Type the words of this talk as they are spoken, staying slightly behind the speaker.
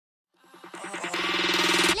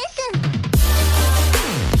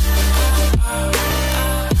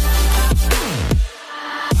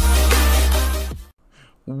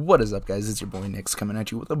What is up, guys? It's your boy Nix coming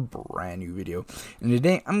at you with a brand new video. And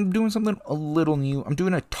today I'm doing something a little new. I'm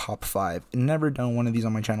doing a top 5. I've never done one of these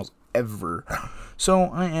on my channels ever. So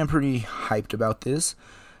I am pretty hyped about this.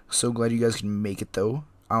 So glad you guys can make it though.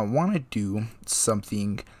 I want to do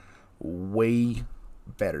something way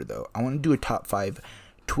better though. I want to do a top 5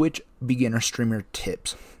 Twitch beginner streamer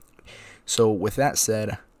tips. So with that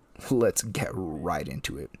said, let's get right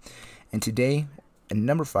into it. And today, at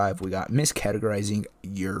number 5, we got miscategorizing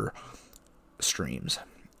your streams.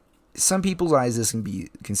 Some people's eyes, this can be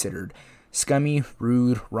considered scummy,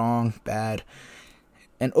 rude, wrong, bad.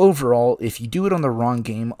 And overall, if you do it on the wrong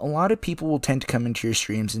game, a lot of people will tend to come into your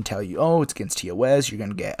streams and tell you, oh, it's against TOS, you're going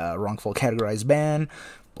to get a wrongful categorized ban,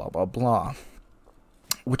 blah, blah, blah.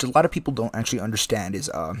 Which a lot of people don't actually understand is,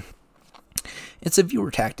 it's a viewer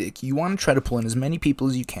tactic. You want to try to pull in as many people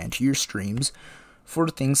as you can to your streams for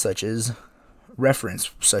things such as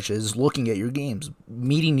reference, such as looking at your games,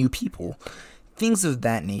 meeting new people, things of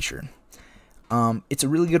that nature. It's a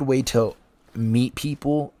really good way to meet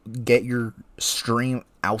people, get your stream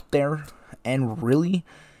out there, and really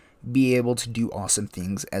be able to do awesome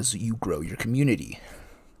things as you grow your community.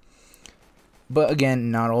 But again,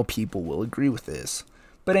 not all people will agree with this.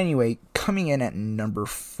 But anyway, coming in at number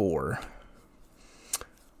 4,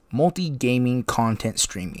 multi-gaming content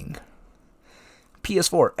streaming.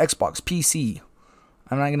 PS4, Xbox, PC.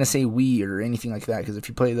 I'm not going to say Wii or anything like that, because if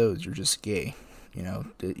you play those, you're just gay. You know,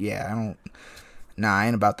 yeah, I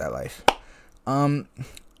ain't about that life.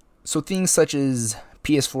 So things such as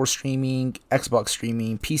PS4 streaming, Xbox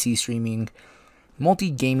streaming, PC streaming,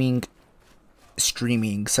 multi-gaming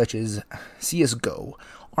streaming such as CSGO,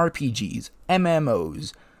 RPGs,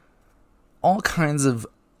 MMOs, all kinds of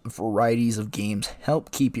varieties of games help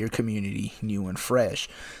keep your community new and fresh.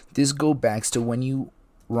 This goes back to when you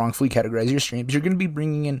wrongfully categorize your streams, you're going to be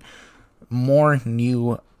bringing in more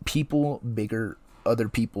new people, bigger other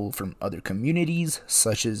people from other communities,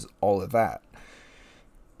 such as all of that.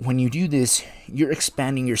 When you do this, you're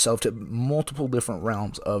expanding yourself to multiple different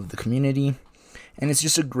realms of the community, and it's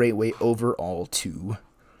just a great way overall to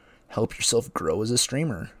help yourself grow as a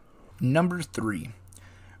streamer. Number 3,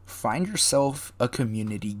 find yourself a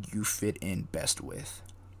community you fit in best with.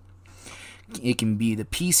 It can be the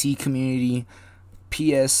PC community,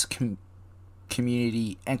 PS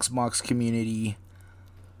community, Xbox community,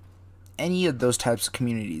 any of those types of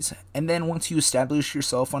communities. And then once you establish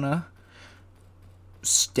yourself on a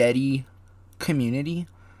steady community,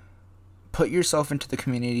 put yourself into the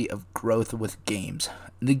community of growth with games.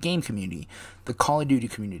 The game community, the Call of Duty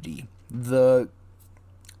community,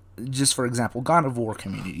 just for example, God of War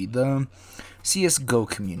community, the CSGO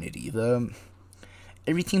community,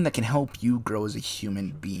 everything that can help you grow as a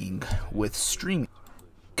human being with streaming.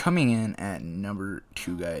 Coming in at number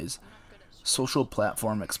 2, guys, social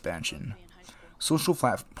platform expansion. Social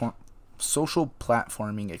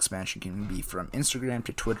platforming expansion can be from Instagram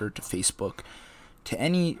to Twitter to Facebook to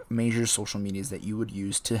any major social medias that you would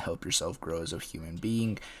use to help yourself grow as a human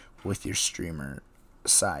being with your streamer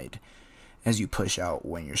side. As you push out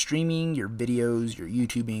when you're streaming, your videos, your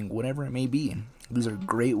YouTubing, whatever it may be. These are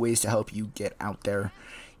great ways to help you get out there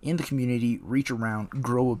in the community, reach around,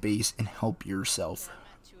 grow a base, and help yourself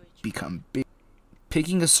become big.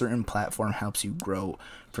 Picking a certain platform helps you grow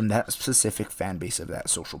from that specific fan base of that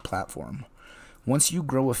social platform. Once you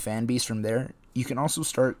grow a fan base from there, you can also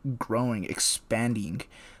start growing, expanding,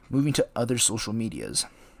 moving to other social medias.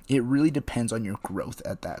 It really depends on your growth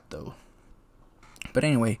at that though. But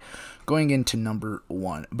anyway, going into number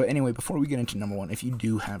 1. But anyway, before we get into number 1, if you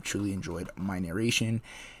do have truly enjoyed my narration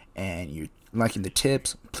and you're liking the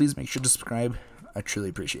tips, please make sure to subscribe. I truly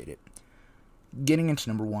appreciate it. Getting into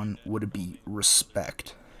number 1 would be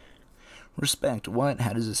respect. Respect. What?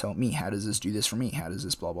 How does this help me? How does this do this for me? How does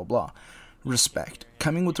this blah, blah, blah? Respect.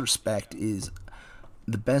 Coming with respect is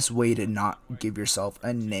the best way to not give yourself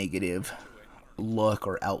a negative look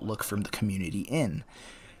or outlook from the community in.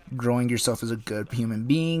 Growing yourself as a good human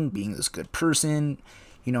being, being this good person,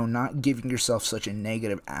 you know, not giving yourself such a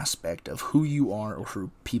negative aspect of who you are or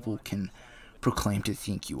who people can proclaim to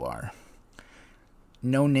think you are.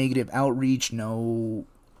 No negative outreach, no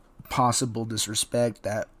possible disrespect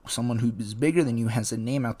that someone who is bigger than you has a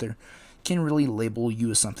name out there can really label you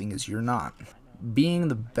as something as you're not. Being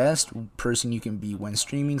the best person you can be when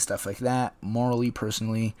streaming, stuff like that, morally,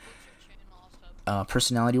 personally,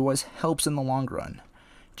 personality-wise, helps in the long run.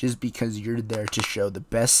 Just because you're there to show the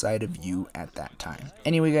best side of you at that time.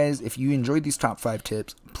 Anyway, guys, if you enjoyed these top 5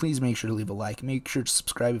 tips, please make sure to leave a like. Make sure to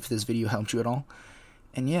subscribe if this video helped you at all.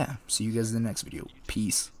 And yeah, see you guys in the next video.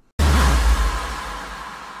 Peace.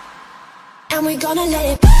 And we're gonna let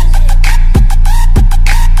it